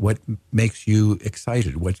 What makes you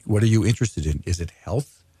excited? What are you interested in? Is it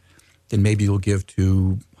health? Then maybe you'll give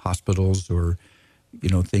to hospitals or,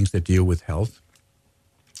 things that deal with health.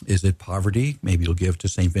 Is it poverty? Maybe you'll give to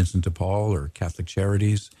St. Vincent de Paul or Catholic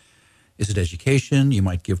Charities. Is it education? You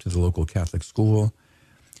might give to the local Catholic school.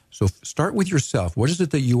 So start with yourself. What is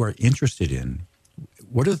it that you are interested in?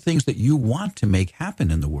 What are the things that you want to make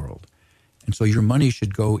happen in the world? And so your money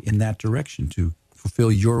should go in that direction to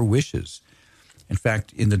fulfill your wishes. In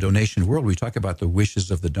fact, in the donation world, we talk about the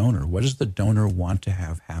wishes of the donor. What does the donor want to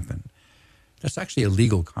have happen? That's actually a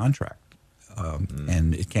legal contract,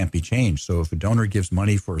 and it can't be changed. So if a donor gives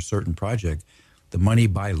money for a certain project, the money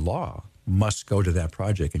by law must go to that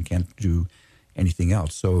project and can't do anything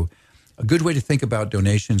else. So a good way to think about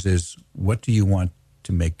donations is, what do you want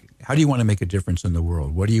to make? How do you want to make a difference in the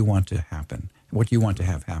world? What do you want to happen? What do you want to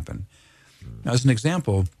have happen? Now, as an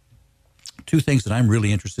example, two things that I'm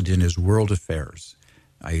really interested in is world affairs.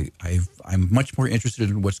 I'm much more interested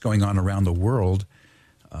in what's going on around the world,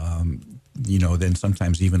 than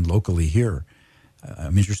sometimes even locally here.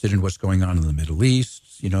 I'm interested in what's going on in the Middle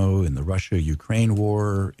East, in the Russia-Ukraine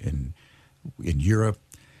war, in Europe.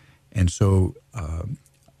 And so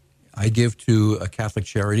I give to a Catholic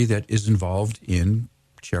charity that is involved in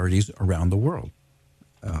charities around the world.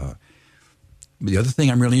 The other thing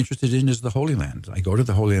I'm really interested in is the Holy Land. I go to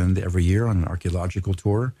the Holy Land every year on an archaeological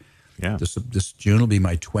tour. Yeah. This June will be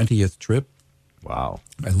my 20th trip. Wow.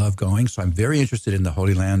 I love going, so I'm very interested in the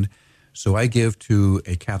Holy Land. So I give to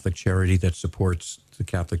a Catholic charity that supports the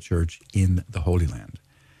Catholic Church in the Holy Land.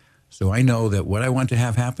 So I know that what I want to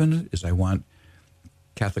have happen is I want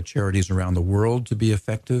Catholic charities around the world to be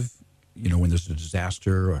effective, when there's a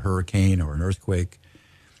disaster, a hurricane, or an earthquake,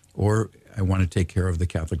 or I want to take care of the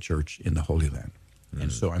Catholic Church in the Holy Land.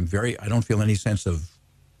 And so I don't feel any sense of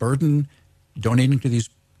burden donating to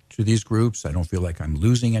these groups. I don't feel like I'm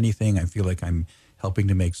losing anything. I feel like I'm helping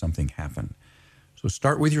to make something happen. So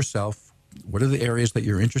start with yourself. What are the areas that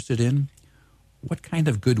you're interested in? What kind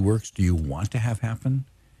of good works do you want to have happen?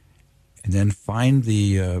 And then find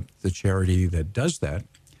the charity that does that.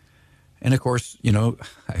 And of course,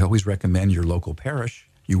 I always recommend your local parish.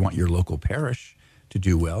 You want your local parish to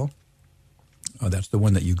do well. That's the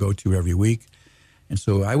one that you go to every week. And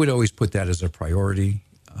so I would always put that as a priority,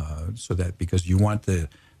 so that because you want the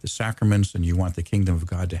sacraments and you want the kingdom of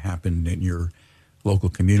God to happen in your local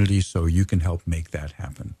community, so you can help make that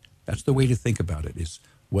happen. That's the way to think about it, is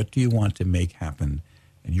what do you want to make happen?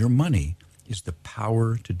 And your money is the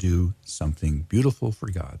power to do something beautiful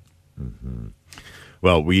for God. Mm-hmm.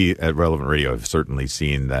 Well, we at Relevant Radio have certainly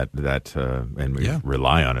seen that, and we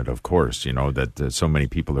rely on it, of course, that so many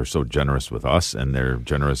people are so generous with us, and they're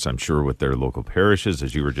generous, I'm sure, with their local parishes,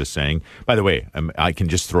 as you were just saying. By the way, I can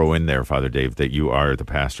just throw in there, Father Dave, that you are the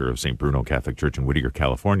pastor of St. Bruno Catholic Church in Whittier,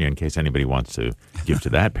 California, in case anybody wants to give to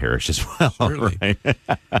that parish as well. Certainly. Right?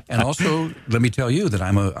 And also, let me tell you that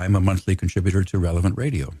I'm a monthly contributor to Relevant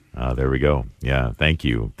Radio. There we go. Yeah, thank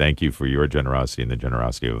you. Thank you for your generosity and the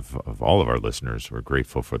generosity of all of our listeners. We're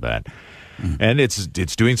grateful for that. And it's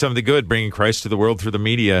doing something good, bringing Christ to the world through the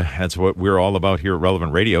media. That's what we're all about here at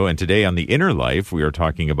Relevant Radio. And today on The Inner Life, we are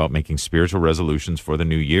talking about making spiritual resolutions for the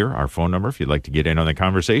new year. Our phone number, if you'd like to get in on the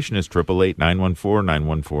conversation, is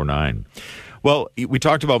 888-914-9149. Well, we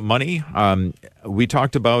talked about money. We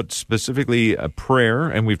talked about specifically prayer,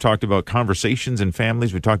 and we've talked about conversations in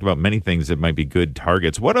families. We talked about many things that might be good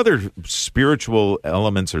targets. What other spiritual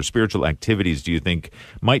elements or spiritual activities do you think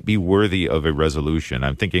might be worthy of a resolution?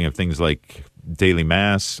 I'm thinking of things like daily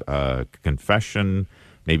mass, confession,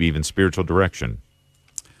 maybe even spiritual direction.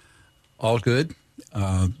 All good.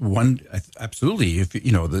 Absolutely. If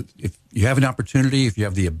you have an opportunity, if you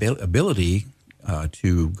have the ability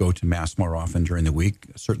to go to Mass more often during the week,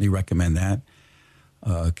 I certainly recommend that.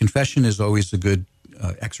 Confession is always a good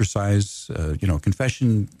exercise.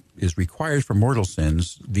 Confession is required for mortal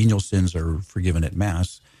sins. Venial sins are forgiven at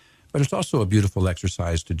Mass. But it's also a beautiful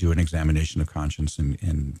exercise to do an examination of conscience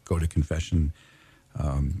and go to confession,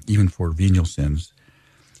 even for venial sins.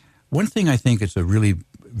 One thing I think it's a really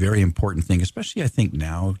very important thing, especially I think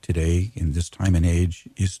now, today, in this time and age,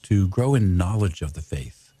 is to grow in knowledge of the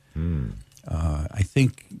faith. I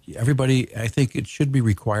think it should be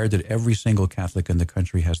required that every single Catholic in the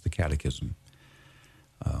country has the Catechism.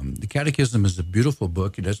 The Catechism is a beautiful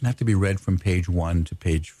book. It doesn't have to be read from page 1 to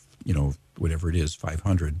page, whatever it is,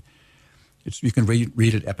 500. You can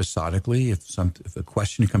read it episodically. If a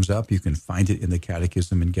question comes up, you can find it in the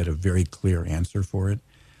Catechism and get a very clear answer for it.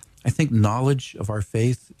 I think knowledge of our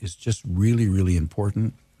faith is just really, really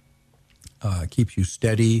important. Keeps you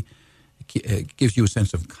steady. It gives you a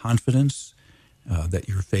sense of confidence that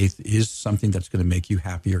your faith is something that's going to make you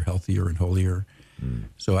happier, healthier, and holier.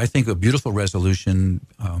 So I think a beautiful resolution,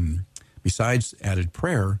 besides added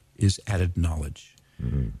prayer, is added knowledge.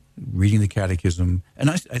 Reading the Catechism.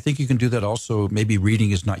 And I think you can do that also. Maybe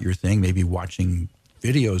reading is not your thing. Maybe watching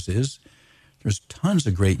videos is. There's tons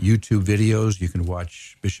of great YouTube videos. You can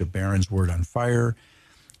watch Bishop Barron's Word on Fire.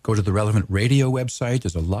 Go to the Relevant Radio website.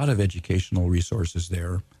 There's a lot of educational resources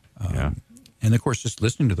there. And, of course, just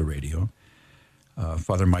listening to the radio.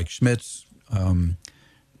 Father Mike Schmitz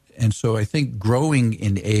And so I think growing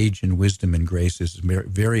in age and wisdom and grace is a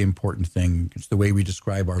very important thing. It's the way we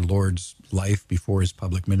describe our Lord's life before his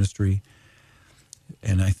public ministry.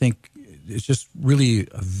 And I think it's just really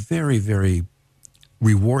a very, very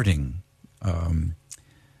rewarding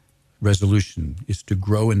resolution is to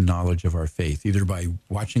grow in knowledge of our faith, either by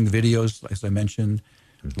watching the videos, as I mentioned,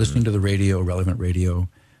 listening to the radio, relevant radio,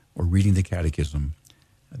 or reading the catechism.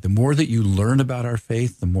 The more that you learn about our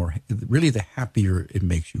faith, the happier it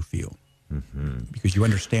makes you feel, because you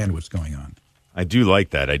understand what's going on. I do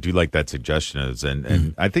like that. I do like that suggestion,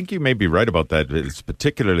 and I think you may be right about that. It's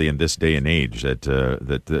particularly in this day and age that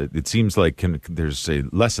it seems like there's a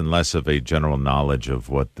less and less of a general knowledge of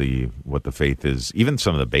what the faith is. Even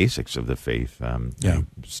some of the basics of the faith, you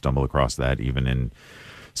stumble across that even in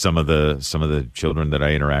some of the children that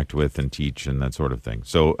I interact with and teach and that sort of thing.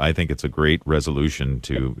 So I think it's a great resolution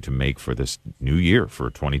to make for this new year, for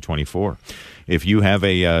 2024. If you have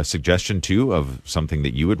a suggestion, too, of something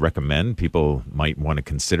that you would recommend people might want to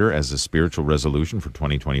consider as a spiritual resolution for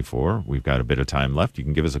 2024, we've got a bit of time left. You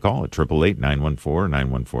can give us a call at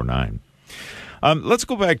 888-914-9149. Let's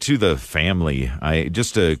go back to the family.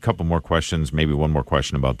 Just a couple more questions, maybe one more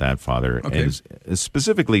question about that, Father. Okay.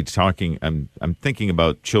 Specifically talking, I'm thinking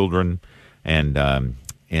about children and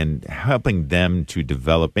helping them to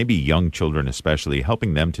develop, maybe young children especially,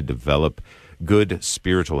 helping them to develop good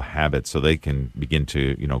spiritual habits so they can begin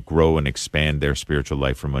to, grow and expand their spiritual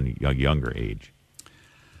life from a younger age.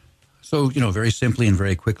 So, very simply and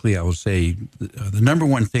very quickly, I will say the number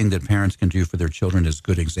one thing that parents can do for their children is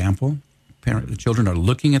good example. The children are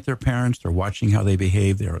looking at their parents. They're watching how they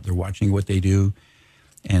behave. They're watching what they do.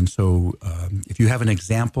 And so if you have an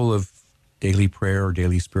example of daily prayer or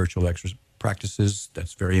daily spiritual practices,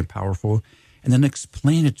 that's very powerful. And then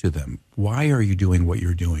explain it to them. Why are you doing what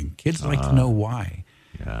you're doing? Kids like to know why.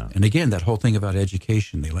 Yeah. And again, that whole thing about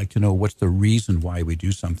education, they like to know what's the reason why we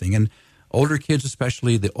do something. And older kids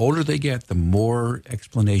especially, the older they get, the more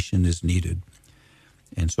explanation is needed.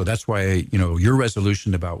 And so that's why, your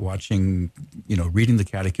resolution about watching, reading the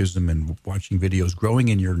catechism and watching videos, growing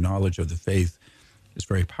in your knowledge of the faith is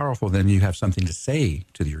very powerful. Then you have something to say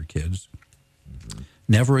to your kids. Mm-hmm.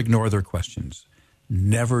 Never ignore their questions.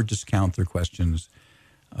 Never discount their questions.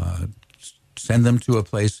 Send them to a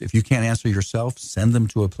place. If you can't answer yourself, send them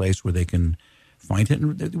to a place where they can find it.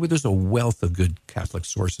 And there's a wealth of good Catholic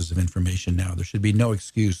sources of information now. There should be no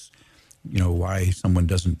excuse, why someone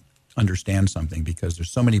doesn't understand something, because there's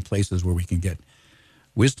so many places where we can get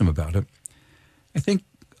wisdom about it. I think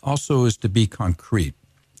also is to be concrete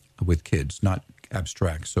with kids, not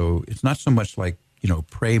abstract. So it's not so much like,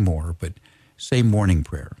 pray more, but say morning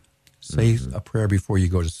prayer. Say a prayer before you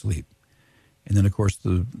go to sleep. And then, of course,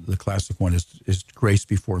 the classic one is grace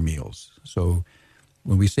before meals. So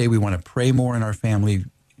when we say we want to pray more in our family, it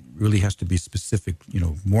really has to be specific,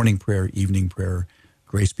 morning prayer, evening prayer,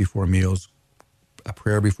 grace before meals, a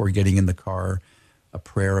prayer before getting in the car, a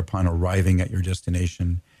prayer upon arriving at your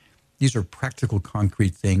destination. These are practical,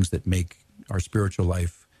 concrete things that make our spiritual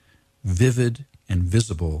life vivid and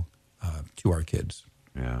visible to our kids.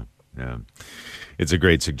 Yeah. It's a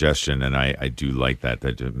great suggestion, and I do like that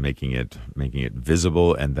making it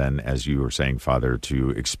visible, and then, as you were saying, Father,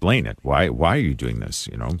 to explain it. Why are you doing this?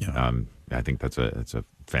 Yeah. I think that's a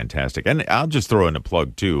fantastic. And I'll just throw in a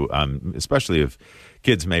plug too, especially if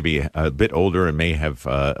kids may be a bit older and may have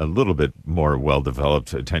a little bit more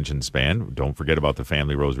well-developed attention span. Don't forget about the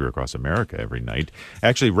Family Rosary Across America every night.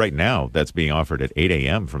 Actually, right now, that's being offered at 8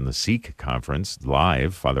 a.m. from the Sikh Conference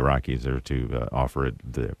live. Father Rocky is there to offer it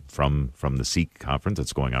from the Sikh Conference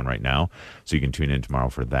that's going on right now. So you can tune in tomorrow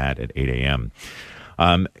for that at 8 a.m.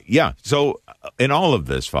 So in all of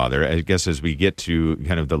this, Father, I guess as we get to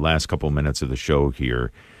kind of the last couple minutes of the show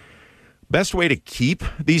here, best way to keep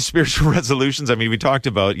these spiritual resolutions? I mean, we talked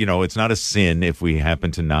about, it's not a sin if we happen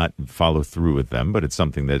to not follow through with them, but it's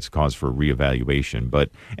something that's cause for reevaluation. But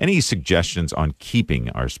any suggestions on keeping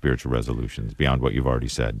our spiritual resolutions beyond what you've already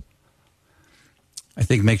said? I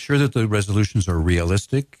think make sure that the resolutions are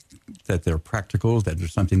realistic, that they're practical, that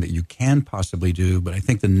there's something that you can possibly do. But I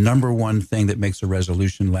think the number one thing that makes a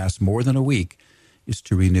resolution last more than a week is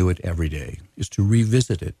to renew it every day, is to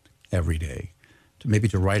revisit it every day. Maybe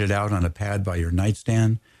to write it out on a pad by your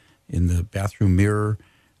nightstand, in the bathroom mirror,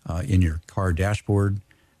 in your car dashboard.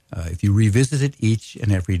 If you revisit it each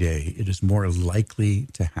and every day, it is more likely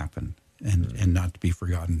to happen and not to be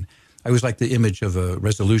forgotten. I always like the image of a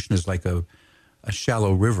resolution as like a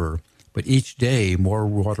shallow river, but each day more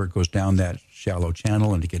water goes down that shallow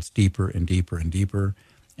channel and it gets deeper and deeper and deeper,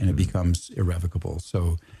 and it becomes irrevocable.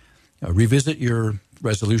 So revisit your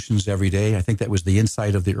resolutions every day. I think that was the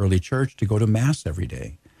insight of the early church, to go to Mass every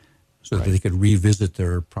day so that they could revisit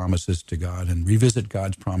their promises to God and revisit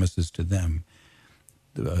God's promises to them.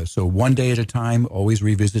 So one day at a time, always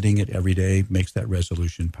revisiting it every day makes that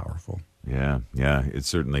resolution powerful. Yeah, it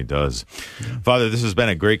certainly does. Yeah. Father, this has been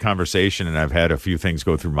a great conversation, and I've had a few things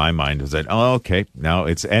go through my mind. Is that, okay, now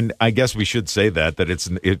and I guess we should say that it's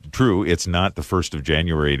true, it's not the 1st of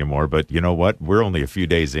January anymore, but you know what? We're only a few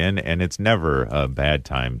days in, and it's never a bad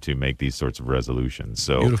time to make these sorts of resolutions.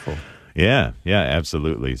 So beautiful. Yeah,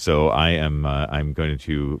 absolutely. So I'm going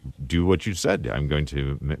to do what you said. I'm going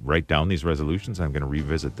to write down these resolutions. I'm going to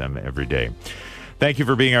revisit them every day. Thank you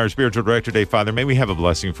for being our spiritual director today, Father. May we have a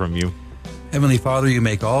blessing from you. Heavenly Father, you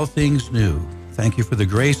make all things new. Thank you for the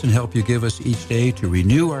grace and help you give us each day to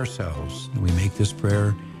renew ourselves. And we make this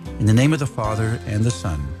prayer in the name of the Father and the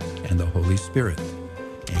Son and the Holy Spirit.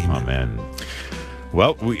 Amen.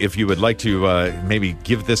 Well, if you would like to maybe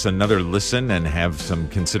give this another listen and have some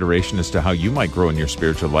consideration as to how you might grow in your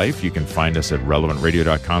spiritual life, you can find us at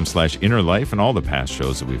relevantradio.com/innerlife and all the past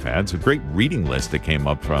shows that we've had. It's a great reading list that came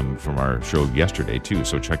up from our show yesterday, too,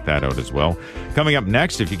 so check that out as well. Coming up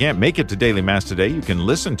next, if you can't make it to Daily Mass today, you can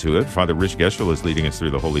listen to it. Father Rich Geschel is leading us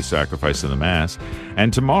through the Holy Sacrifice of the Mass.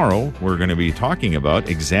 And tomorrow, we're going to be talking about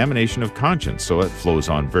examination of conscience, so it flows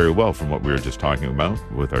on very well from what we were just talking about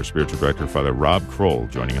with our spiritual director, Father Rob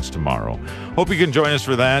joining us tomorrow. Hope you can join us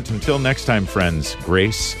for that. Until next time, friends,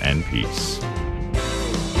 grace and peace.